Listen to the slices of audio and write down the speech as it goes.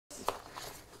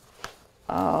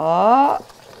Oh,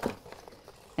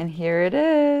 and here it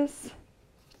is.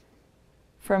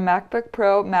 From MacBook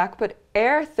Pro, MacBook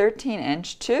Air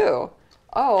 13-inch too.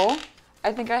 Oh,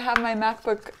 I think I have my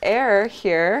MacBook Air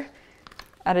here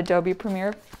at Adobe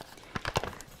Premiere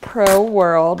Pro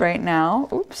World right now.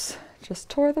 Oops, just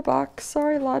tore the box.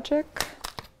 Sorry, Logic.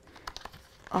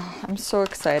 Oh, I'm so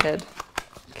excited.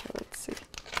 Okay, let's see.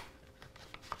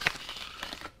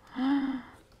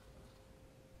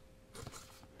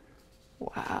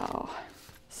 Wow,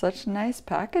 such nice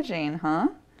packaging, huh?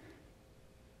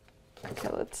 Okay,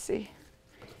 let's see.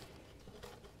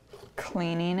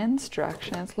 Cleaning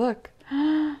instructions, look.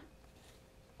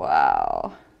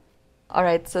 Wow. All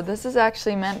right, so this is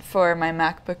actually meant for my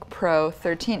MacBook Pro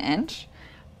 13-inch,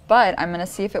 but I'm gonna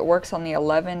see if it works on the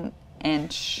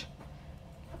 11-inch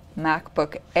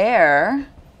MacBook Air,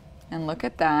 and look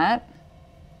at that.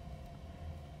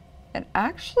 It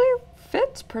actually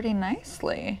fits pretty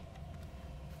nicely.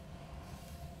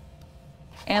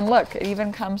 And look, it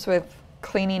even comes with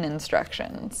cleaning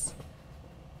instructions.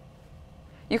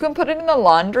 You can put it in the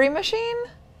laundry machine.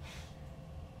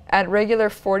 At regular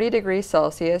 40 degrees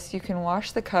Celsius, you can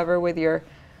wash the cover with your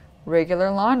regular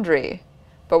laundry,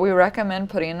 but we recommend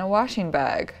putting in a washing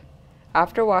bag.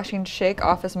 After washing, shake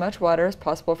off as much water as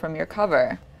possible from your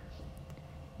cover.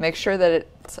 Make sure that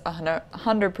it's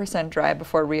 100% dry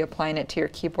before reapplying it to your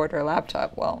keyboard or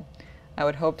laptop. Well, I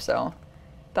would hope so.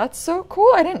 That's so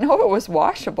cool. I didn't know it was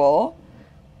washable.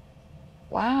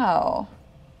 Wow.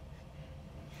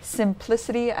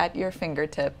 Simplicity at your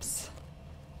fingertips.